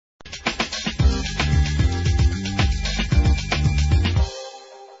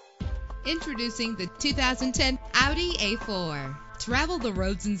Introducing the 2010 Audi A4. Travel the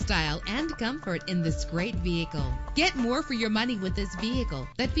roads in style and comfort in this great vehicle. Get more for your money with this vehicle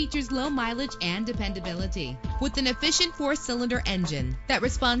that features low mileage and dependability. With an efficient 4-cylinder engine that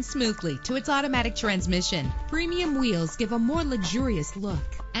responds smoothly to its automatic transmission, premium wheels give a more luxurious look.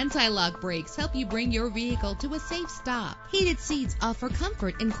 Anti-lock brakes help you bring your vehicle to a safe stop. Heated seats offer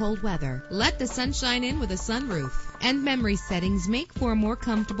comfort in cold weather. Let the sunshine in with a sunroof. And memory settings make for a more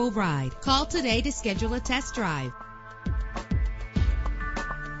comfortable ride. Call today to schedule a test drive.